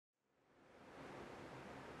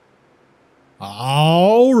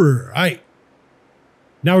All right.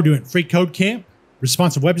 Now we're doing free code camp,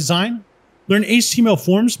 responsive web design, learn HTML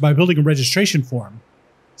forms by building a registration form.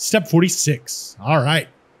 Step 46. All right.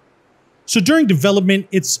 So during development,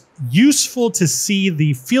 it's useful to see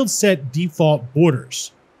the field set default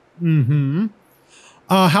borders.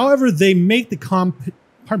 However, they make the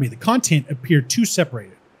content appear too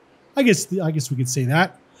separated. I guess we could say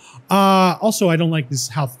that. Also, I don't like this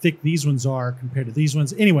how thick these ones are compared to these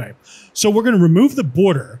ones. Anyway, so we're going to remove the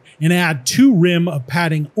border and add 2 rim of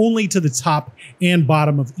padding only to the top and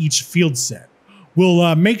bottom of each field set.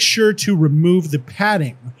 We'll make sure to remove the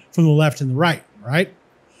padding from the left and the right, right?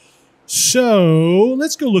 So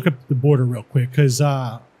let's go look up the border real quick because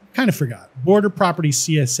kind of forgot. Border property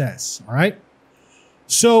CSS, all right?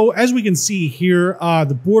 So as we can see here,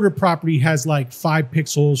 the border property has like 5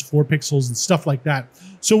 pixels, 4 pixels, and stuff like that.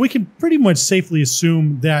 So we can pretty much safely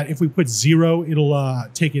assume that if we put 0, it'll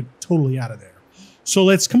take it totally out of there. So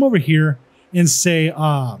let's come over here and say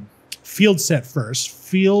field set first,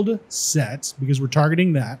 field set, because we're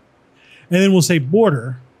targeting that. And then we'll say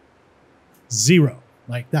border 0,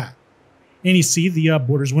 like that. And you see the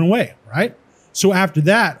borders went away, right? So after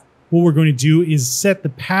that, what we're going to do is set the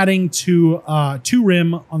padding to 2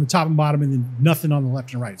 rim on the top and bottom and then nothing on the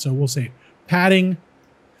left and right. So we'll say padding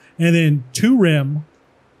and then 2 rim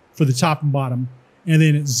for the top and bottom and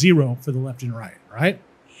then 0 for the left and right, right?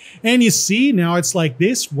 And you see now it's like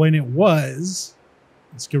this when it was,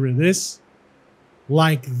 let's get rid of this,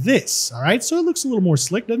 like this, all right? So it looks a little more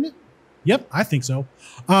slick, doesn't it? Yep, I think so.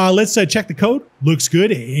 Let's check the code. Looks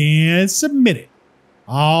good and submit it.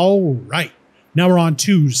 All right. Now we're on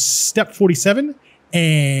to step 47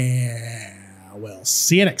 and we'll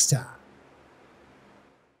see you next time.